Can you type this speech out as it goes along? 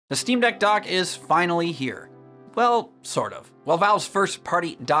The Steam Deck dock is finally here. Well, sort of. While Valve's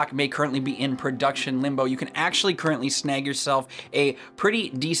first-party dock may currently be in production limbo, you can actually currently snag yourself a pretty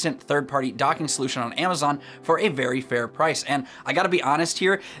decent third-party docking solution on Amazon for a very fair price. And I gotta be honest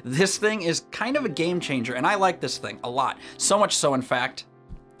here, this thing is kind of a game changer, and I like this thing a lot. So much so, in fact,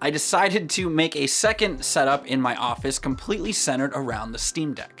 I decided to make a second setup in my office completely centered around the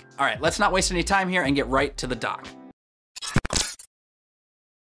Steam Deck. All right, let's not waste any time here and get right to the dock.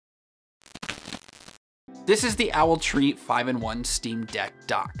 This is the Owltree 5-in-1 Steam Deck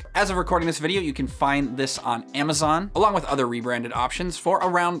dock. As of recording this video, you can find this on Amazon, along with other rebranded options, for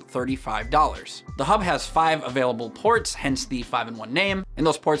around $35. The hub has 5 available ports, hence the 5-in-1 name, and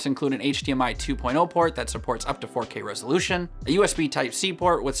those ports include an HDMI 2.0 port that supports up to 4K resolution, a USB Type-C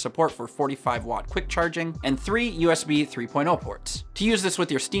port with support for 45-watt quick charging, and 3 USB 3.0 ports. To use this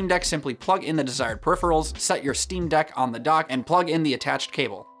with your Steam Deck, simply plug in the desired peripherals, set your Steam Deck on the dock, and plug in the attached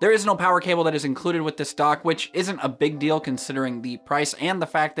cable. There is no power cable that is included with this dock, which isn't a big deal considering the price and the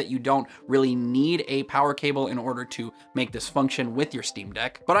fact that you don't really need a power cable in order to make this function with your Steam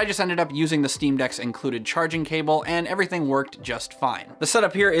Deck. But I just ended up using the Steam Deck's included charging cable and everything worked just fine. The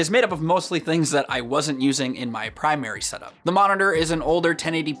setup here is made up of mostly things that I wasn't using in my primary setup. The monitor is an older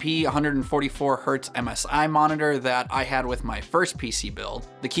 1080p 144Hz MSI monitor that I had with my first PC build.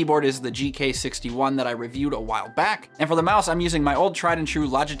 The keyboard is the GK61 that I reviewed a while back. And for the mouse, I'm using my old tried and true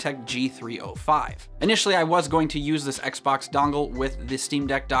Logitech G305. Initially, I was going to use this Xbox dongle with the Steam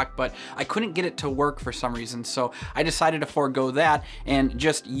Deck dock, but I couldn't get it to work for some reason, so I decided to forego that and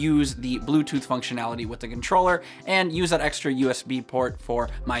just use the Bluetooth functionality with the controller and use that extra USB port for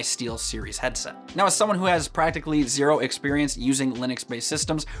my SteelSeries headset. Now, as someone who has practically zero experience using Linux-based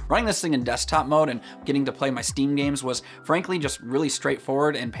systems, running this thing in desktop mode and getting to play my Steam games was frankly just really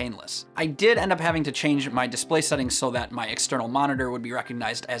straightforward and painless. I did end up having to change my display settings so that my external monitor would be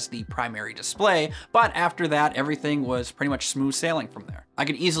recognized as the primary display, but after that, everything was pretty much smooth sailing from there. I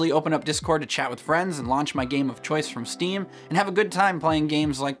could easily open up Discord to chat with friends and launch my game of choice from Steam and have a good time playing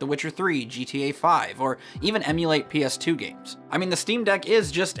games like The Witcher 3, GTA 5, or even emulate PS2 games. I mean, the Steam Deck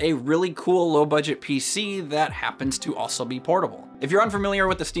is just a really cool low-budget PC that happens to also be portable. If you're unfamiliar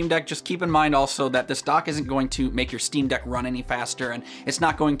with the Steam Deck, just keep in mind also that this dock isn't going to make your Steam Deck run any faster, and it's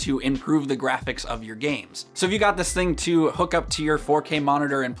not going to improve the graphics of your games. So if you got this thing to hook up to your 4K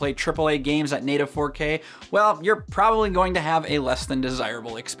monitor and play AAA games at native 4K, well, you're probably going to have a less than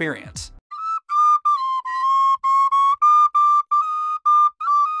desirable experience.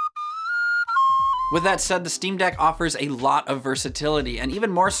 With that said, the Steam Deck offers a lot of versatility, and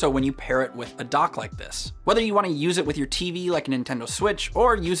even more so when you pair it with a dock like this. Whether you want to use it with your TV like a Nintendo Switch,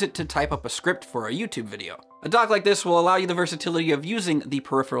 or use it to type up a script for a YouTube video. A dock like this will allow you the versatility of using the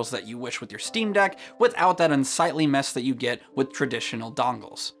peripherals that you wish with your Steam Deck without that unsightly mess that you get with traditional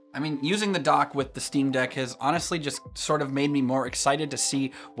dongles. I mean, using the dock with the Steam Deck has honestly just sort of made me more excited to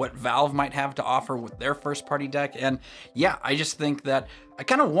see what Valve might have to offer with their first-party deck, and yeah, I just think that I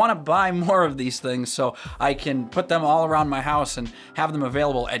kind of want to buy more of these things so I can put them all around my house and have them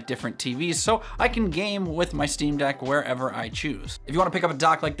available at different TVs so I can game with my Steam Deck wherever I choose. If you want to pick up a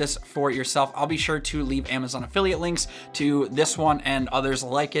dock like this for yourself, I'll be sure to leave Amazon affiliate links to this one and others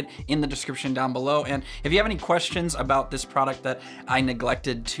like it in the description down below. And if you have any questions about this product that I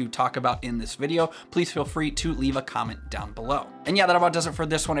neglected to talk about in this video, please feel free to leave a comment down below. And yeah, that about does it for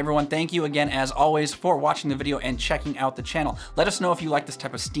this one, everyone. Thank you again, as always, for watching the video and checking out the channel. Let us know if you like this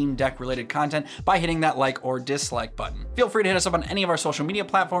type of Steam Deck related content by hitting that like or dislike button. Feel free to hit us up on any of our social media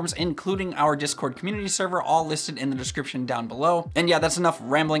platforms, including our Discord community server, all listed in the description down below. And yeah, that's enough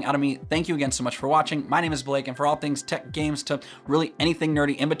rambling out of me. Thank you again so much for watching. My name is Blake, and for all things tech, games, to really anything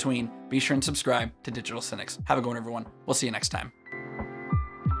nerdy in between, be sure and subscribe to Digital Cynics. Have a good one, everyone. We'll see you next time.